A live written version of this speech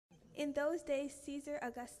In those days, Caesar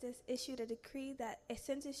Augustus issued a decree that a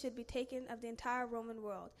census should be taken of the entire Roman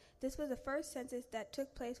world. This was the first census that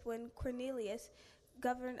took place when Cornelius,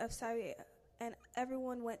 governor of Syria, and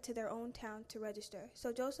everyone went to their own town to register.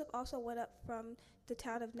 So Joseph also went up from the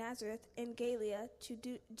town of Nazareth in Galilee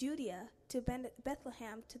to Judea to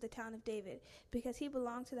Bethlehem, to the town of David, because he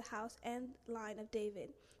belonged to the house and line of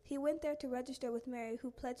David. He went there to register with Mary,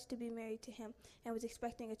 who pledged to be married to him and was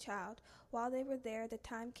expecting a child. While they were there, the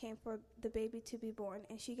time came for the baby to be born,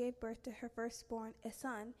 and she gave birth to her firstborn, a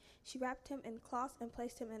son. She wrapped him in cloths and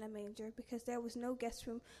placed him in a manger, because there was no guest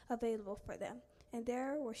room available for them. And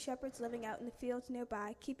there were shepherds living out in the fields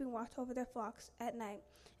nearby, keeping watch over their flocks at night.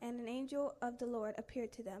 And an angel of the Lord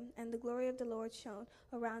appeared to them, and the glory of the Lord shone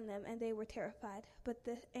around them, and they were terrified. But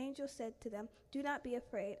the angel said to them, "Do not be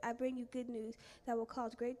afraid. I bring you good news that will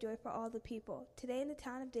cause great joy for all the people. Today in the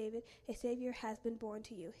town of David, a Savior has been born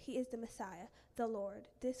to you. He is the Messiah, the Lord.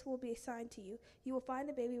 This will be a sign to you. You will find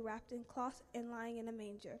the baby wrapped in cloths and lying in a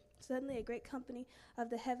manger." Suddenly a great company of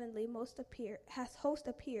the heavenly host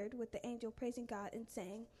appeared with the angel, praising God and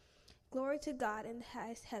saying, "Glory to God in the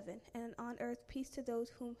highest heaven, and on earth peace to those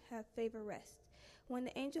whom have favor rest." When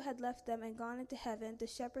the angel had left them and gone into heaven, the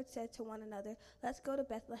shepherds said to one another, "Let's go to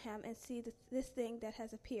Bethlehem and see this thing that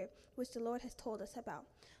has appeared, which the Lord has told us about."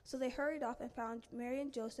 So they hurried off and found Mary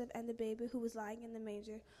and Joseph and the baby who was lying in the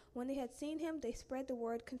manger. When they had seen him, they spread the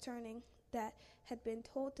word concerning that had been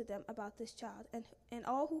told to them about this child, and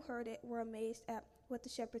all who heard it were amazed at what the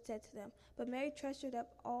shepherd said to them. But Mary treasured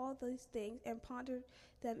up all these things and pondered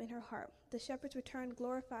them in her heart. The shepherds returned,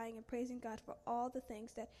 glorifying and praising God for all the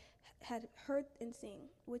things that had heard and seen,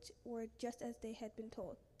 which were just as they had been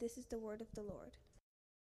told. This is the word of the Lord.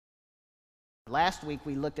 Last week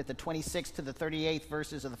we looked at the 26th to the 38th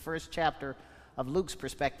verses of the first chapter of Luke's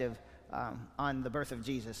perspective on the birth of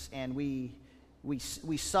Jesus, and we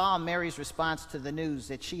saw Mary's response to the news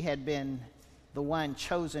that she had been the one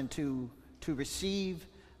chosen to receive,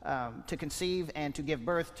 to conceive, and to give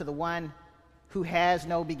birth to the one who has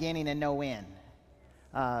no beginning and no end.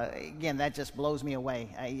 Again, that just blows me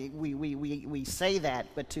away. We say that,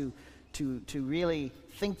 but to really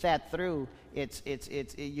think that through, it's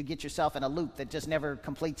you get yourself in a loop that just never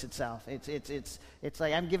completes itself. It's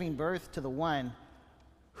like I'm giving birth to the one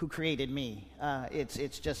who created me.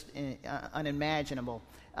 It's just unimaginable.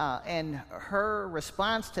 And her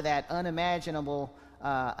response to that unimaginable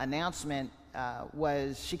announcement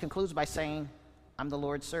was, she concludes by saying, "I'm the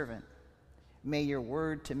Lord's servant. May your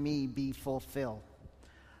word to me be fulfilled."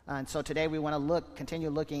 And so today we want to continue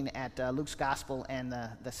looking at Luke's gospel and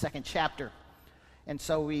the second chapter. And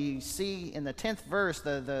so we see in the 10th verse,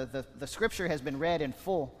 the scripture has been read in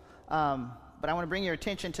full. But I want to bring your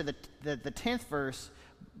attention to the 10th verse.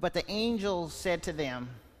 "But the angel said to them,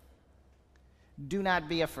 'Do not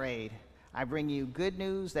be afraid. I bring you good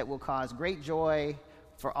news that will cause great joy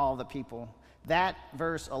for all the people.'" That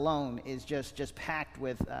verse alone is just packed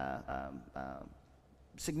with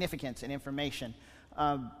significance and information.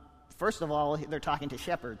 First of all, they're talking to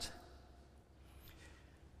shepherds.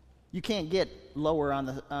 You can't get lower on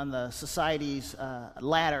the society's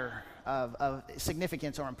ladder of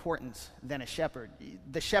significance or importance than a shepherd.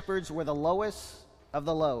 The shepherds were the lowest of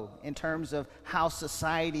the low in terms of how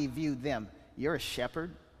society viewed them. You're a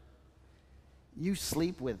shepherd? You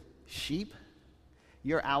sleep with sheep?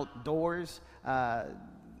 You're outdoors?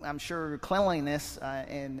 I'm sure cleanliness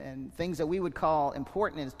and things that we would call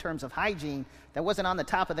important in terms of hygiene, that wasn't on the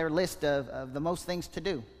top of their list of the most things to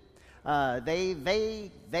do.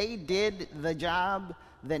 They did the job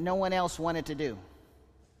that no one else wanted to do.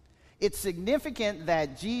 It's significant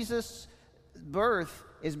that Jesus' birth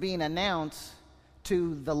is being announced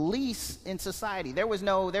to the least in society. There was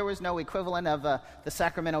no equivalent of the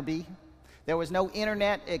Sacramento Bee. There was no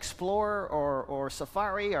Internet Explorer or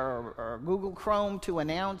Safari or Google Chrome to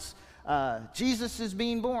announce Jesus is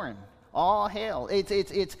being born. All hail!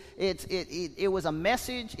 It was a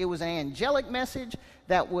message. It was an angelic message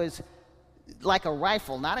that was like a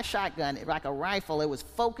rifle, not a shotgun, like a rifle. It was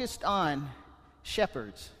focused on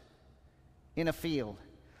shepherds in a field.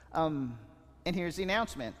 And here's the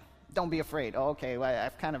announcement. Don't be afraid. Oh, okay, well,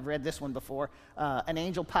 I've kind of read this one before. An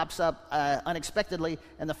angel pops up unexpectedly,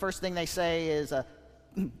 and the first thing they say is,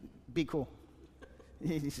 "Be cool.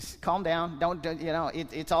 Just calm down. Don't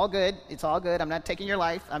it's all good. It's all good. I'm not taking your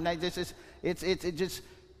life. I'm not. Just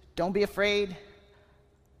don't be afraid.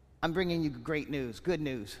 I'm bringing you great news, good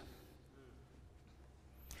news."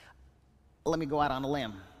 Let me go out on a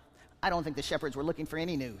limb. I don't think the shepherds were looking for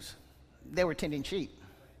any news. They were tending sheep.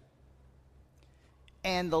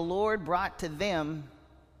 And the Lord brought to them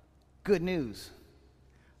good news.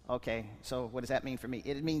 Okay, so what does that mean for me?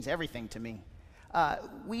 It means everything to me.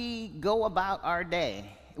 We go about our day.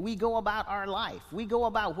 We go about our life. We go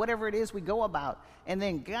about whatever it is we go about. And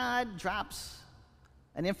then God drops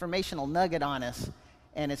an informational nugget on us.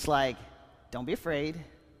 And it's like, don't be afraid.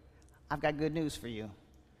 I've got good news for you.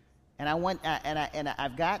 And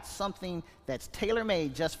I've got something that's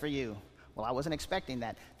tailor-made just for you. Well, I wasn't expecting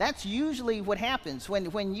that. That's usually what happens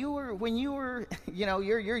when you're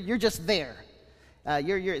just there.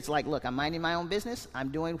 It's like, look, I'm minding my own business. I'm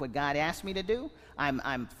doing what God asked me to do.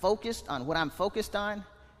 I'm focused on what I'm focused on.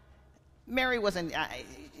 Mary wasn't,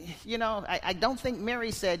 I don't think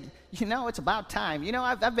Mary said, it's about time.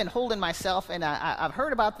 I've been holding myself, and I've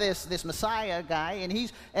heard about this Messiah guy,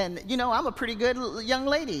 and I'm a pretty good young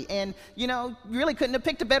lady, and, really couldn't have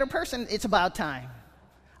picked a better person. It's about time.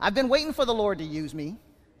 I've been waiting for the Lord to use me.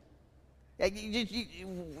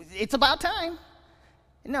 It's about time.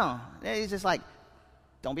 No, he's just like,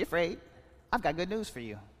 don't be afraid. I've got good news for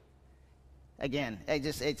you. Again,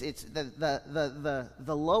 it's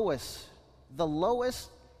the lowest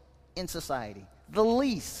in society, the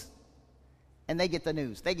least, and they get the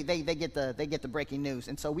news. They get the breaking news,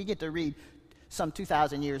 and so we get to read some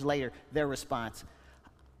 2,000 years later their response.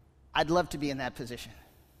 I'd love to be in that position.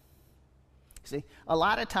 See, a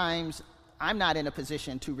lot of times I'm not in a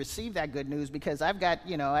position to receive that good news because I've got,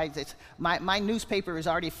 my newspaper is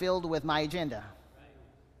already filled with my agenda.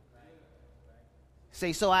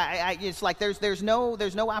 See, so it's like there's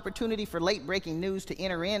no opportunity for late breaking news to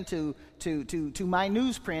enter into to my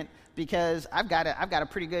newsprint because I've got a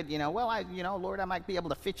pretty good, Lord, I might be able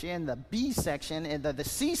to fit you in the B section and the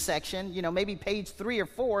C section, maybe page 3 or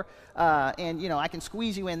 4, and I can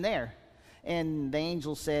squeeze you in there. And the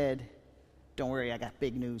angel said, don't worry, I got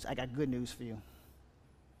big news. I got good news for you.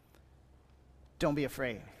 Don't be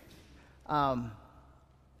afraid.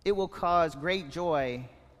 It will cause great joy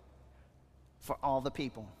for all the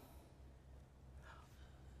people.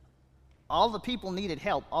 All the people needed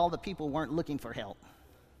help. All the people weren't looking for help.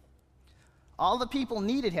 All the people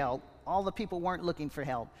needed help. All the people weren't looking for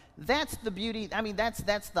help. That's the beauty. That's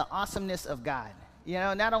the awesomeness of God.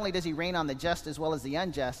 Not only does he reign on the just as well as the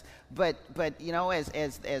unjust, but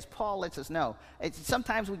as Paul lets us know,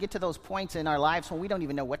 sometimes we get to those points in our lives when we don't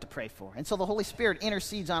even know what to pray for. And so the Holy Spirit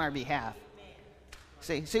intercedes on our behalf.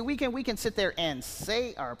 See, we can sit there and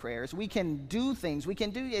say our prayers. We can do things. We can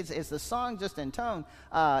do, as the song just intoned,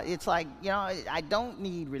 it's like, I don't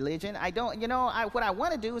need religion. What I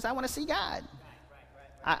want to do is I want to see God.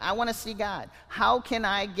 I want to see God. How can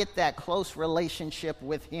I get that close relationship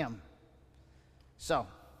with him? So,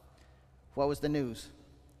 what was the news?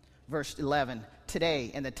 Verse 11,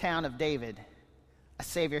 today in the town of David, a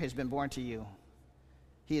Savior has been born to you.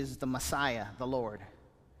 He is the Messiah, the Lord.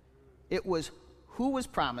 It was who was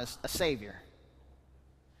promised a Savior.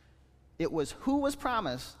 It was who was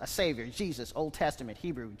promised a Savior. Jesus, Old Testament,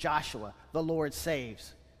 Hebrew, Joshua, the Lord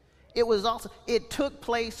saves. It took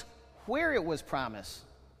place where it was promised,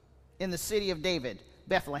 in the city of David,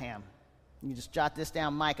 Bethlehem. You just jot this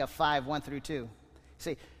down, Micah 5, 1 through 2.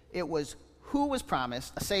 See, it was who was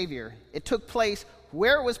promised a Savior. It took place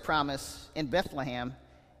where it was promised, in Bethlehem,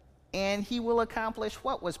 and he will accomplish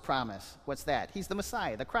what was promised. What's that? He's the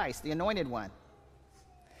Messiah, the Christ, the Anointed One.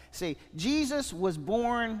 See, Jesus was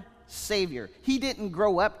born Savior. He didn't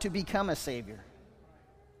grow up to become a Savior.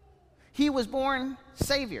 He was born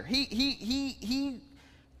Savior.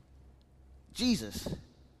 Jesus.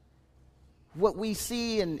 What we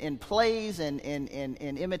see in plays and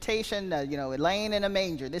in imitation, laying in a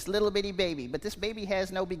manger, this little bitty baby. But this baby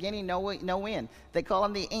has no beginning, no end. They call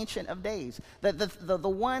him the Ancient of Days. The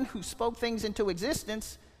one who spoke things into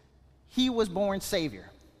existence, he was born Savior.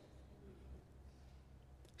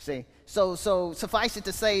 See, so suffice it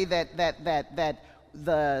to say that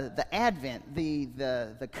the advent,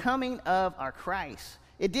 the coming of our Christ,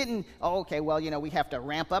 it didn't, we have to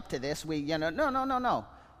ramp up to this. No.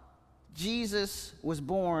 Jesus was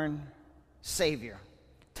born Savior.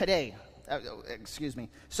 Today,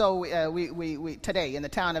 So today in the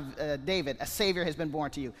town of David, a Savior has been born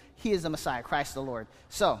to you. He is the Messiah, Christ the Lord.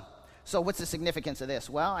 So what's the significance of this?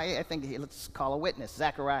 Well, I think let's call a witness.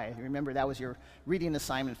 Zechariah. Remember, that was your reading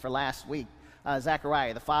assignment for last week.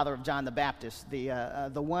 Zechariah, the father of John the Baptist,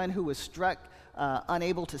 the one who was struck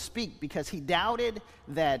unable to speak because he doubted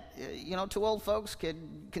that, two old folks could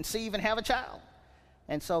conceive and have a child.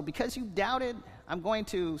 And so because you doubted, I'm going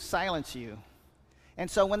to silence you.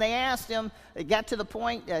 And so when they asked him, it got to the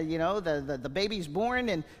point, the baby's born,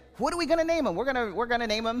 and what are we going to name him? We're going to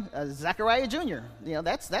name him Zechariah Jr.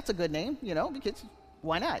 That's a good name, because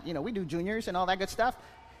why not? We do juniors and all that good stuff.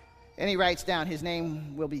 And he writes down his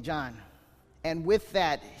name will be John. And with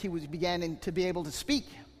that, he was beginning to be able to speak.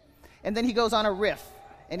 And then he goes on a riff,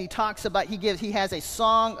 and he talks about, he has a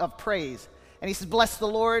song of praise. And he says, bless the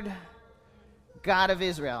Lord, God of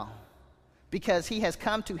Israel, because he has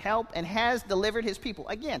come to help and has delivered his people.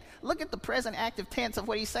 Again, look at the present active tense of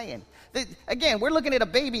what he's saying. Again, we're looking at a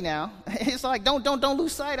baby now. It's like, don't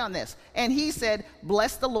lose sight on this. And he said,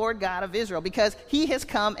 bless the Lord God of Israel, because he has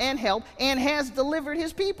come and helped and has delivered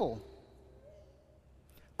his people.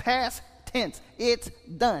 Past tense. It's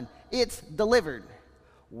done. It's delivered.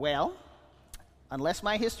 Well, unless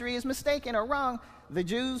my history is mistaken or wrong, the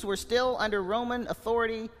Jews were still under Roman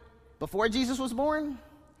authority before Jesus was born,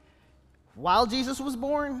 while Jesus was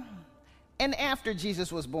born, and after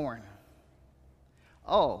Jesus was born.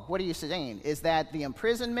 Oh, what are you saying? Is that the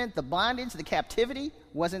imprisonment, the bondage, the captivity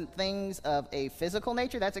wasn't things of a physical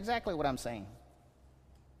nature? That's exactly what I'm saying.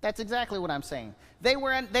 That's exactly what I'm saying. They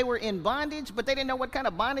were in bondage, but they didn't know what kind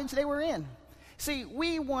of bondage they were in. See,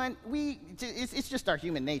 it's just our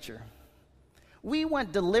human nature. We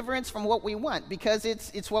want deliverance from what we want because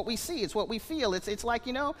it's what we see, it's what we feel. It's like,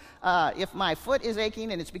 if my foot is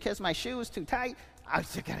aching and it's because my shoe is too tight, I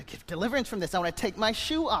got to get deliverance from this. I want to take my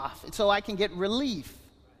shoe off so I can get relief.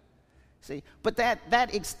 See, but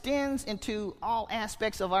that extends into all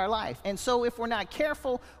aspects of our life. And so if we're not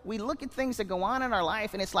careful, we look at things that go on in our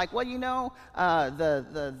life, and it's like, well,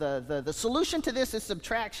 the solution to this is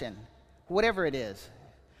subtraction, whatever it is.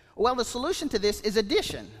 Well, the solution to this is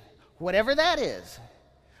addition, whatever that is.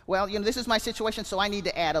 Well, this is my situation, so I need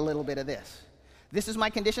to add a little bit of this. This is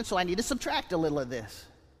my condition, so I need to subtract a little of this.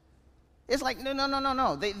 It's like,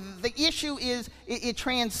 no. The issue is, it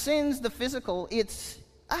transcends the physical. It's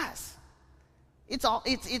us. It's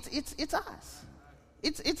us.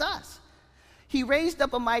 It's us. He raised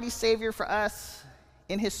up a mighty Savior for us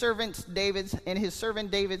in his servant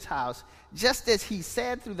David's house, just as he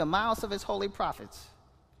said through the mouths of his holy prophets.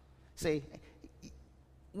 See,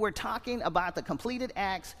 we're talking about the completed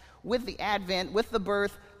acts with the advent, with the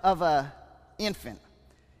birth of an infant.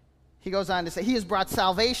 He goes on to say, he has brought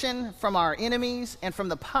salvation from our enemies and from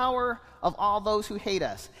the power of all those who hate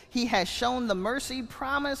us. He has shown the mercy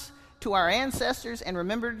promised to our ancestors and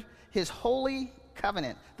remembered his holy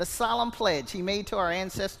covenant, the solemn pledge he made to our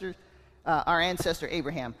ancestor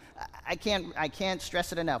Abraham. I can't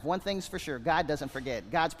stress it enough. One thing's for sure, God doesn't forget.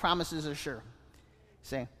 God's promises are sure.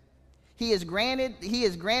 See? He has granted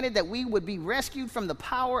that we would be rescued from the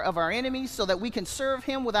power of our enemies so that we can serve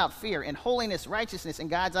him without fear in holiness, righteousness in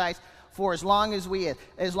God's eyes for as long as we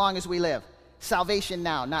live. Salvation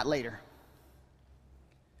now, not later.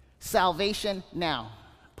 Salvation now.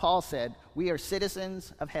 Paul said, we are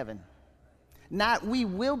citizens of heaven. Not we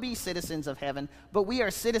will be citizens of heaven, but we are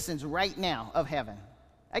citizens right now of heaven.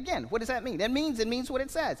 Again, what does that mean? It means what it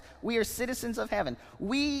says. We are citizens of heaven.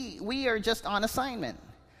 We are just on assignment.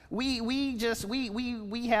 We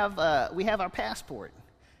have our passport,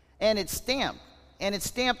 and it's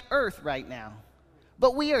stamped earth right now.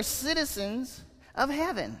 But we are citizens of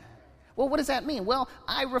heaven. Well, what does that mean? Well,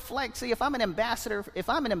 I reflect. See, if I'm an ambassador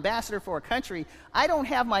for a country, I don't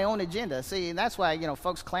have my own agenda. See, and that's why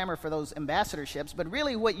folks clamor for those ambassadorships. But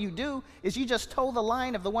really, what you do is you just toe the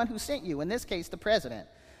line of the one who sent you. In this case, the president.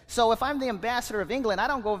 So if I'm the ambassador of England, I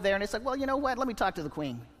don't go over there and it's like, well, you know what? Let me talk to the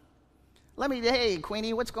Queen. Hey,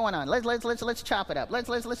 Queenie, what's going on? Let's chop it up.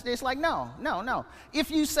 It's like, no. If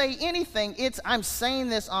you say anything, I'm saying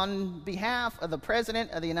this on behalf of the President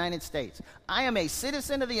of the United States. I am a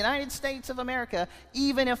citizen of the United States of America,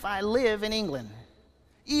 even if I live in England,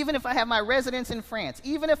 even if I have my residence in France,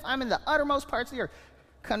 even if I'm in the uttermost parts of the earth.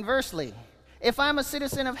 Conversely, if I'm a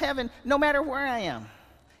citizen of heaven, no matter where I am,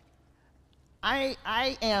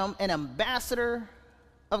 I am an ambassador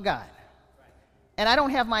of God. And I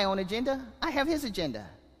don't have my own agenda. I have his agenda.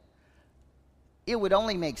 It would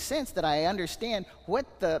only make sense that I understand what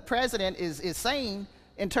the president is saying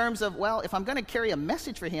in terms of, well, if I'm going to carry a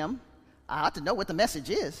message for him, I ought to know what the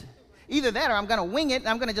message is. Either that or I'm going to wing it and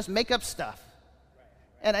I'm going to just make up stuff.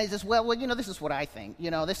 And I just, well, this is what I think.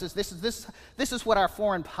 This is what our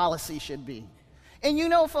foreign policy should be.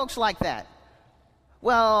 And folks like that.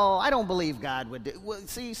 Well, I don't believe God would do. Well,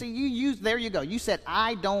 see, there you go. You said,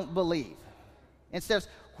 I don't believe. Instead of,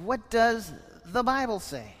 what does the Bible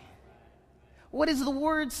say? What does the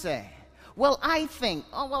Word say? Well, I think,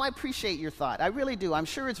 I appreciate your thought. I really do. I'm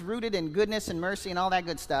sure it's rooted in goodness and mercy and all that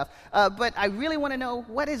good stuff. But I really want to know,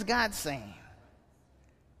 what is God saying?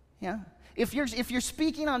 Yeah. If you're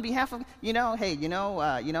speaking on behalf of,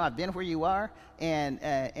 I've been where you are,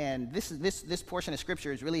 and this portion of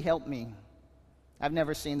Scripture has really helped me. I've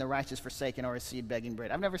never seen the righteous forsaken or his seed begging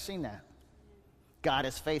bread. I've never seen that. God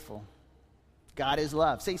is faithful. God is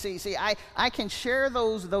love. See, I can share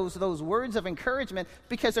those words of encouragement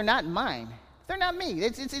because they're not mine. They're not me.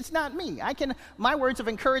 It's not me. My words of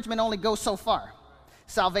encouragement only go so far.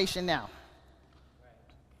 Salvation now.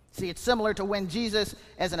 See, it's similar to when Jesus,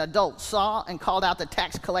 as an adult, saw and called out the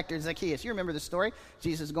tax collector Zacchaeus. You remember the story?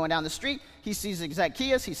 Jesus is going down the street. He sees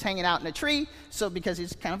Zacchaeus. He's hanging out in a tree, because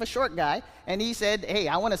he's kind of a short guy. And he said, hey,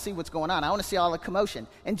 I want to see what's going on. I want to see all the commotion.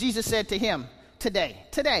 And Jesus said to him,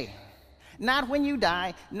 today, not when you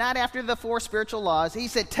die, not after the 4 spiritual laws. He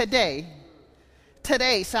said, today,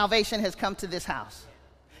 salvation has come to this house.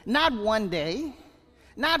 Not one day,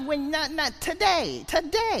 not today.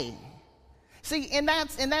 See, and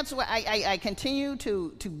that's why I continue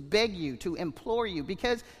to beg you, to implore you,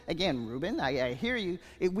 because, again, Reuben, I hear you,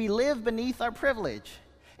 we live beneath our privilege.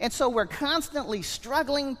 And so we're constantly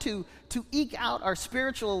struggling to eke out our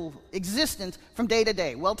spiritual existence from day to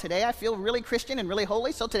day. Well, today I feel really Christian and really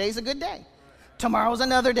holy, so today's a good day. Tomorrow's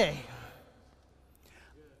another day.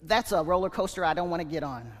 That's a roller coaster I don't want to get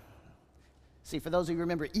on. See, for those of you who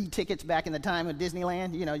remember e-tickets back in the time of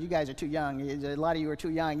Disneyland, you guys are too young. A lot of you are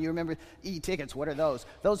too young. You remember e-tickets. What are those?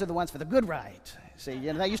 Those are the ones for the good rides. See,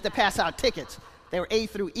 they used to pass out tickets. They were A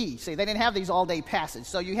through E. See, they didn't have these all-day passes.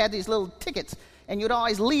 So you had these little tickets, and you'd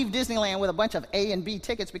always leave Disneyland with a bunch of A and B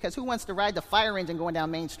tickets because who wants to ride the fire engine going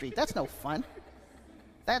down Main Street? That's no fun.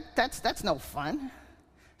 That's no fun.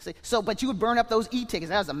 See, but you would burn up those e-tickets.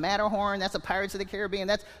 That was the Matterhorn. That's the Pirates of the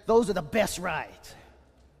Caribbean. Those are the best rides.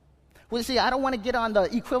 Well, see, I don't want to get on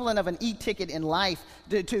the equivalent of an e-ticket in life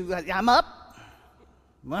I'm up,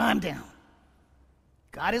 I'm down.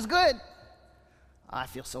 God is good. I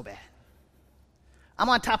feel so bad. I'm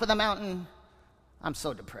on top of the mountain. I'm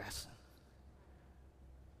so depressed.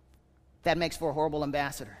 That makes for a horrible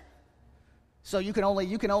ambassador. So you can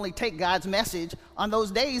only take God's message on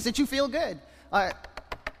those days that you feel good.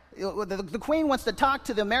 The Queen wants to talk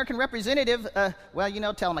to the American representative. Tell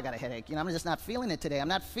him I got a headache. I'm just not feeling it today. I'm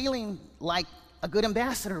not feeling like a good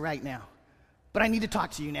ambassador right now. But I need to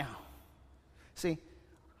talk to you now. See,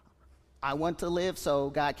 I want to live so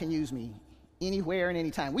God can use me anywhere and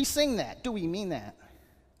anytime. We sing that. Do we mean that?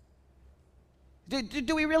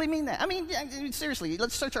 Do we really mean that? I mean, seriously,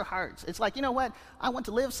 let's search our hearts. It's like, you know what? I want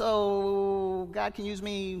to live so God can use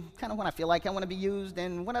me kind of when I feel like I want to be used.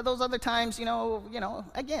 And one of those other times,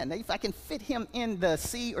 again, if I can fit him in the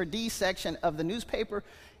C or D section of the newspaper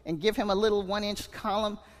and give him a little 1-inch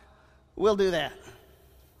column, we'll do that.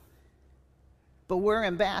 But we're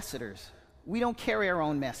ambassadors. We don't carry our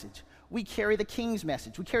own message. We carry the king's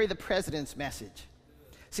message. We carry the president's message.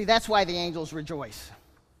 See, that's why the angels rejoice.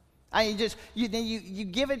 You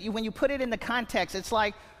give it, when you put it in the context, it's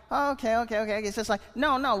like, okay. It's just like,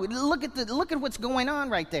 no, look at what's going on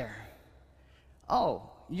right there. Oh,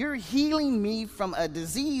 you're healing me from a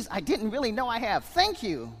disease I didn't really know I have. Thank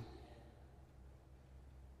you.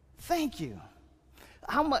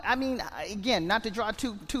 Again, not to draw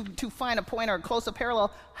too fine a point or a close-up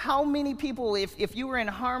parallel, how many people, if you were in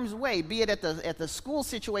harm's way, be it at the school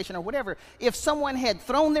situation or whatever, if someone had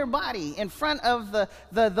thrown their body in front of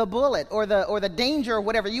the bullet or the danger or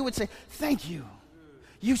whatever, you would say, thank you.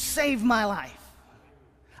 You saved my life.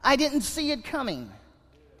 I didn't see it coming.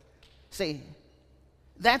 See,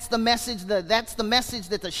 that's the message that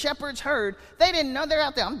the shepherds heard. They didn't know. They're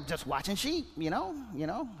out there. I'm just watching sheep,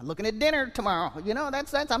 looking at dinner tomorrow.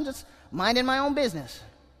 I'm just minding my own business.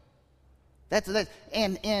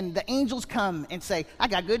 And the angels come and say, I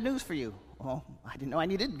got good news for you. Oh, I didn't know I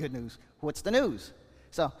needed good news. What's the news?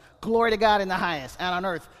 So, glory to God in the highest, and on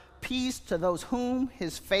earth, peace to those whom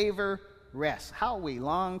his favor rests. How we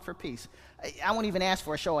long for peace. I won't even ask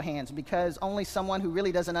for a show of hands, because only someone who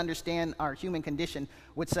really doesn't understand our human condition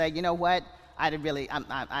would say, you know what, I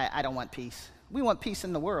don't want peace. We want peace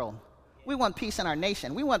in the world. We want peace in our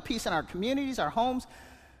nation. We want peace in our communities, our homes,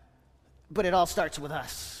 but it all starts with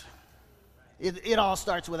us. It all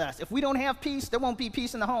starts with us. If we don't have peace, there won't be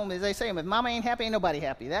peace in the home. As they say, if mama ain't happy, ain't nobody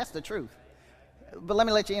happy. That's the truth. But let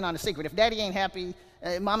me let you in on a secret. If daddy ain't happy,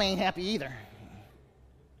 mama ain't happy either.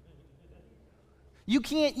 You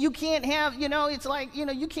can't have, it's like,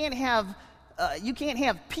 you can't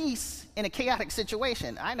have peace in a chaotic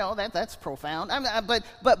situation. I know that's profound.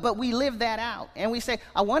 But we live that out, and we say,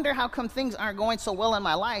 I wonder how come things aren't going so well in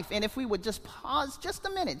my life. And if we would just pause just a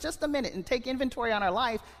minute, and take inventory on our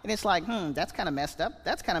life, and it's like, that's kind of messed up.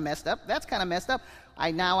 That's kind of messed up. That's kind of messed up.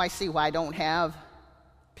 I see why I don't have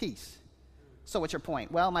peace. So what's your point?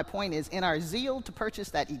 Well, my point is, in our zeal to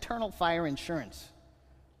purchase that eternal fire insurance,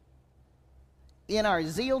 we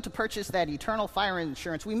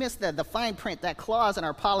miss the fine print, that clause in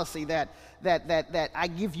our policy that I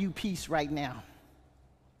give you peace right now.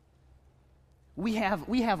 we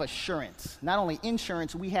have assurance. Not only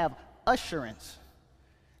insurance, we have assurance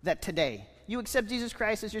that today you accept Jesus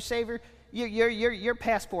Christ as your Savior. Your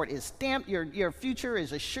passport is stamped. Your future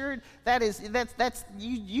is assured.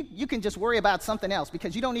 You can just worry about something else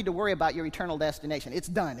because you don't need to worry about your eternal destination. It's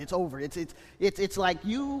done. It's over. It's like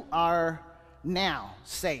you are now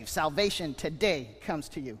saved. Salvation today comes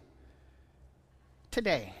to you.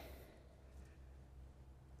 Today.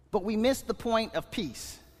 But we miss the point of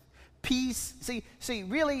peace. Peace. See.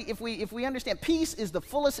 Really, if we understand, peace is the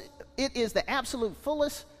fullest. It is the absolute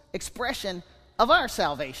fullest expression of our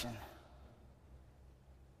salvation.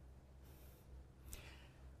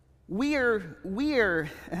 We're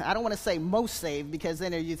I don't want to say most saved because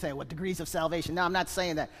then you say, what degrees of salvation? No, I'm not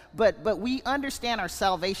saying that. But we understand our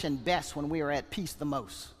salvation best when we are at peace the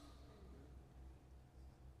most.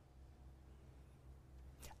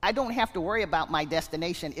 I don't have to worry about my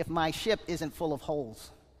destination if my ship isn't full of holes.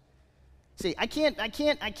 See, I can't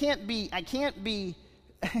be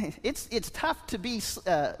it's tough to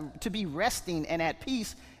be resting and at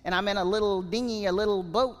peace, and I'm in a little dinghy, a little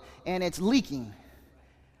boat, and it's leaking.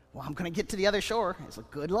 Well, I'm going to get to the other shore. It's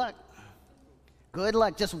like, good luck. Good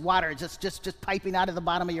luck. Just water, just piping out of the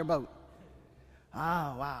bottom of your boat. Oh,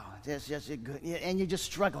 wow. Just good. And you're just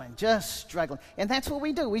struggling. And that's what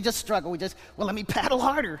we do. We just struggle. Let me paddle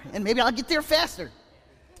harder, and maybe I'll get there faster.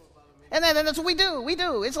 And then that's what we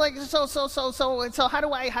do. It's like, so how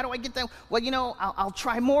do I get there? Well, I'll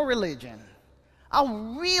try more religion.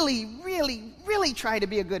 I'll really, really, really try to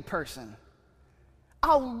be a good person.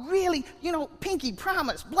 I'll really, pinky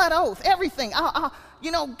promise, blood oath, everything.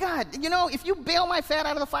 God, if you bail my fat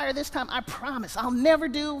out of the fire this time, I promise I'll never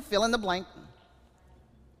do fill in the blank.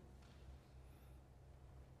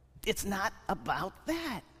 It's not about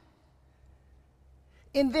that.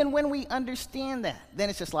 And then when we understand that, then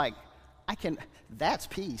it's just like, that's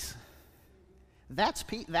peace. That's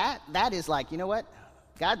peace. That is like, you know what?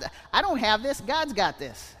 God, I don't have this. God's got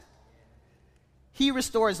this. He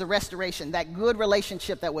restores the restoration, that good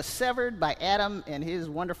relationship that was severed by Adam and his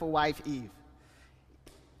wonderful wife, Eve.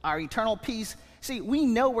 Our eternal peace. See, we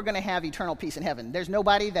know we're going to have eternal peace in heaven. There's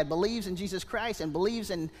nobody that believes in Jesus Christ and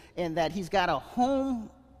believes in that he's got a home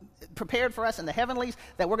prepared for us in the heavenlies,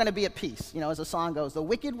 that we're going to be at peace. As the song goes, the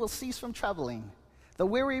wicked will cease from troubling. The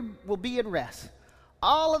weary will be at rest.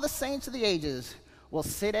 All of the saints of the ages will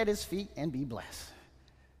sit at his feet and be blessed.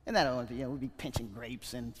 And that we'll be pinching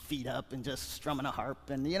grapes and feet up and just strumming a harp,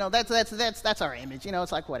 and that's our image.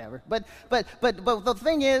 It's like whatever. But the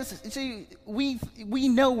thing is, see, we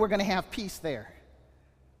know we're going to have peace there.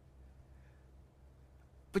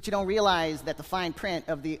 But you don't realize that the fine print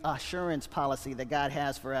of the assurance policy that God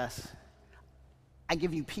has for us. I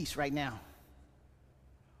give you peace right now.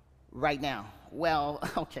 Right now. Well,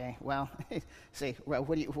 okay. Well, see,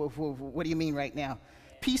 what do you mean right now?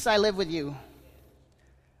 Peace I live with you.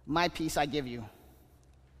 My peace I give you.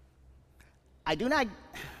 I do not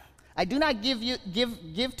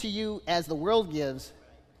give to you as the world gives.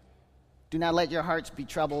 Do not let your hearts be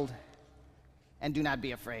troubled, and do not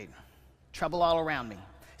be afraid. Trouble all around me.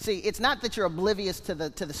 See, it's not that you're oblivious to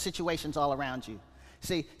the situations all around you.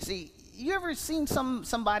 See, you ever seen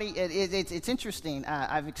somebody? It's interesting.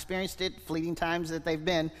 I've experienced it fleeting times that they've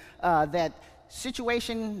been that.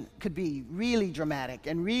 Situation could be really dramatic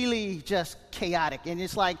and really just chaotic, and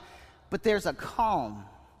it's like, but there's a calm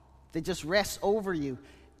that just rests over you,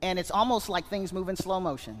 and it's almost like things move in slow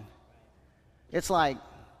motion. It's like,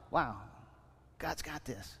 wow, God's got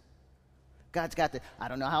this. God's got this. I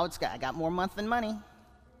don't know how I got more month than money.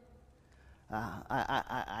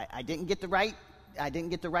 I didn't get the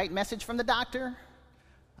right message from the doctor.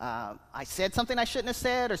 I said something I shouldn't have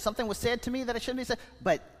said, or something was said to me that I shouldn't have said,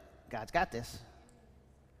 but God's got this.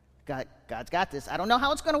 God's got this. I don't know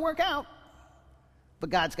how it's going to work out, but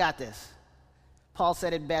God's got this. Paul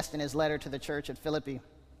said it best in his letter to the church at Philippi.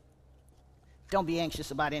 Don't be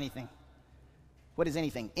anxious about anything. What is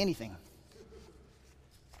anything? Anything.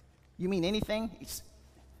 You mean anything? It's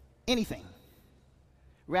anything.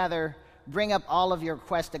 Rather, bring up all of your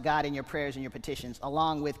requests to God in your prayers and your petitions,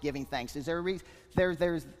 along with giving thanks. Is there a reason?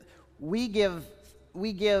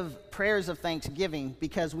 We give prayers of thanksgiving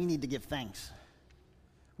because we need to give thanks.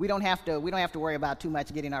 We don't have to worry about too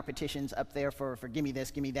much getting our petitions up there for give me this,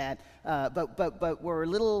 give me that. But we're a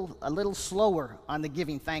little slower on the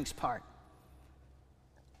giving thanks part.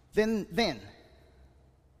 Then,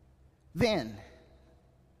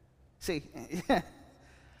 see,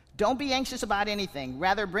 don't be anxious about anything.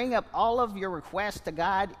 Rather, bring up all of your requests to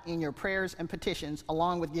God in your prayers and petitions,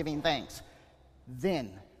 along with giving thanks.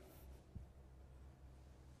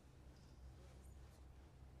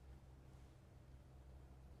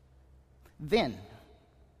 Then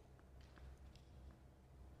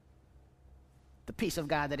the peace of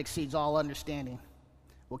God that exceeds all understanding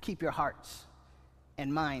will keep your hearts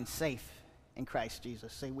and minds safe in Christ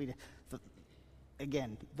Jesus. See,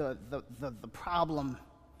 the problem,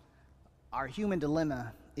 our human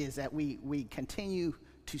dilemma is that we continue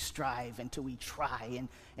to strive until we try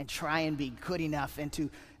and try and be good enough and to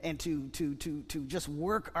just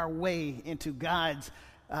work our way into God's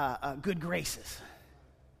good graces.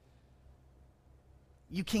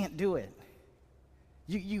 You can't do it.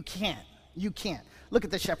 You can't. You can't. Look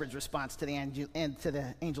at the shepherd's response to the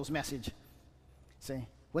angel's message. See,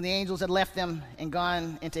 when the angels had left them and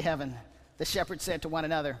gone into heaven, the shepherds said to one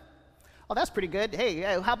another, "Oh, that's pretty good. Hey,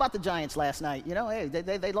 how about the Giants last night? You know, hey,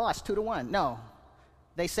 they lost 2-1. No,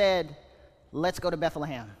 they said, let's go to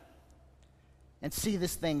Bethlehem and see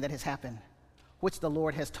this thing that has happened, which the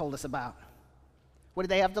Lord has told us about." What did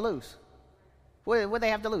they have to lose? What did they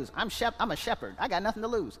have to lose? I'm a shepherd. I got nothing to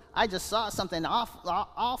lose. I just saw something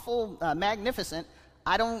awful, magnificent.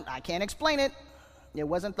 I can't explain it. It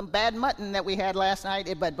wasn't the bad mutton that we had last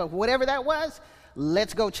night, but whatever that was,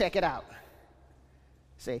 let's go check it out.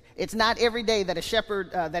 See, it's not every day that a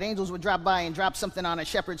shepherd, that angels would drop by and drop something on a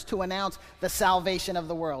shepherd's to announce the salvation of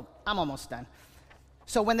the world. I'm almost done.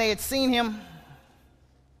 So when they had seen him,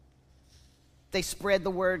 they spread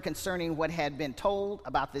the word concerning what had been told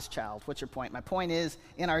about this child. What's your point? My point is,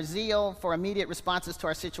 in our zeal for immediate responses to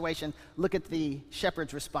our situation, look at the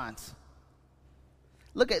shepherd's response.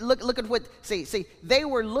 Look at what, see,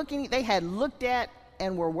 they had looked at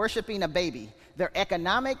and were worshiping a baby. Their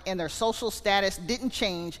economic and their social status didn't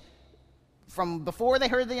change from before they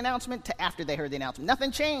heard the announcement to after they heard the announcement.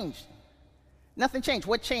 Nothing changed. Nothing changed.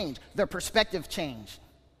 What changed? Their perspective changed.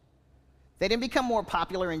 They didn't become more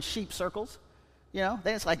popular in sheep circles. You know,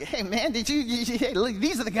 then it's like, hey, man, hey, look,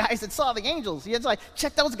 these are the guys that saw the angels. It's like,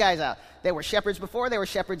 check those guys out. They were shepherds before, they were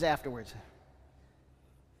shepherds afterwards.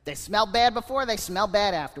 They smelled bad before, they smell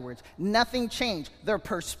bad afterwards. Nothing changed. Their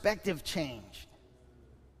perspective changed.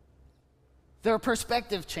 Their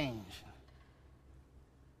perspective changed.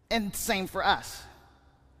 And same for us.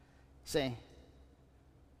 See,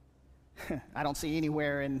 I don't see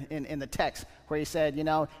anywhere in the text where he said, you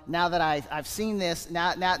know, now that I've seen this,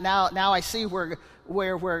 now I see where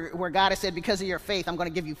God has said, because of your faith, I'm going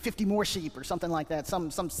to give you 50 more sheep or something like that,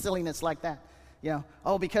 some silliness like that. You know,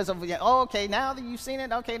 okay, now that you've seen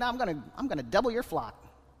it, okay, now I'm going to double your flock.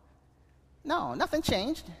 No, nothing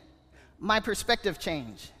changed. My perspective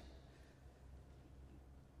changed.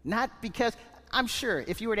 Not because, I'm sure,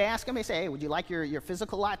 if you were to ask him, he'd say, hey, would you like your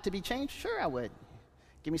physical lot to be changed? Sure, I would.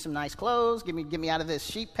 Give me some nice clothes, get me out of this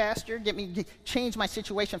sheep pasture, change my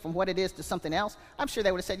situation from what it is to something else. I'm sure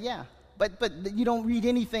they would have said, yeah, but you don't read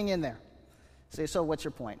anything in there. So what's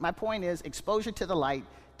your point? My point is, exposure to the light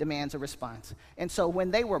demands a response. And so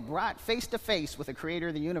when they were brought face to face with the creator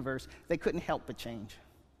of the universe, they couldn't help but change.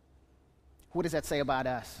 What does that say about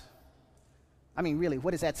us? I mean, really,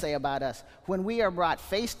 what does that say about us? When we are brought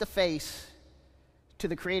face to face to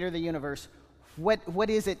the creator of the universe, what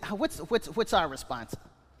is it? What's our response?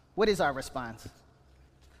 What is our response?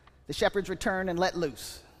 The shepherds return and let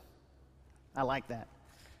loose. I like that.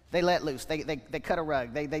 They let loose. They cut a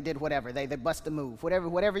rug. They did whatever. They bust a move.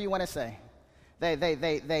 Whatever you want to say.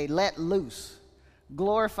 They let loose,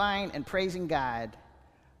 glorifying and praising God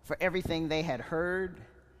for everything they had heard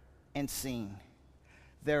and seen.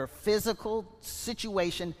 Their physical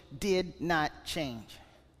situation did not change.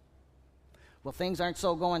 Well, things aren't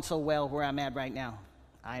going so well where I'm at right now.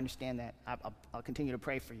 I understand that. I'll continue to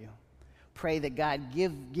pray for you. Pray that God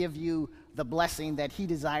give you the blessing that he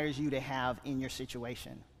desires you to have in your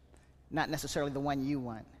situation, not necessarily the one you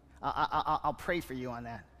want. I'll pray for you on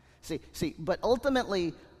that. See, but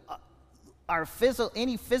ultimately,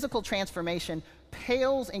 any physical transformation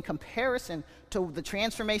pales in comparison to the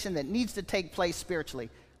transformation that needs to take place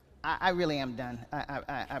spiritually. I really am done.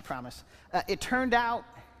 I promise. It turned out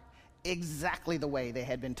exactly the way they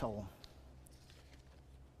had been told.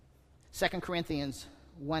 2 Corinthians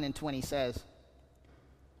 1:20 says,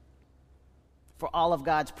 "For all of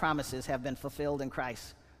God's promises have been fulfilled in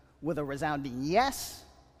Christ with a resounding yes,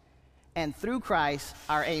 and through Christ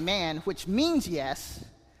our amen, which means yes,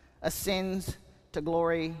 ascends to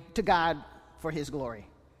God for his glory.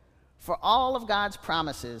 For all of God's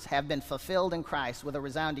promises have been fulfilled in Christ with a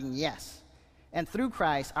resounding yes, and through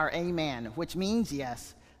Christ our amen, which means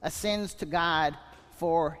yes, ascends to God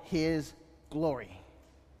for his glory."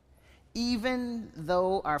 Even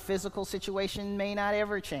though our physical situation may not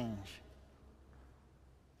ever change,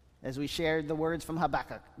 as we shared the words from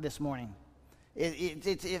Habakkuk this morning,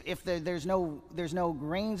 There's no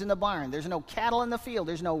grains in the barn, there's no cattle in the field,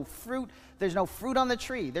 there's no fruit on the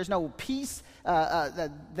tree, there's no peace, the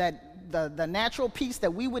natural peace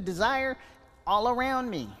that we would desire all around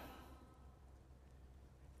me,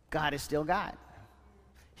 God is still God.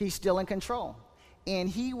 He's still in control. And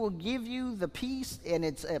he will give you the peace, and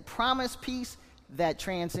it's a promised peace that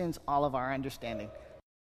transcends all of our understanding.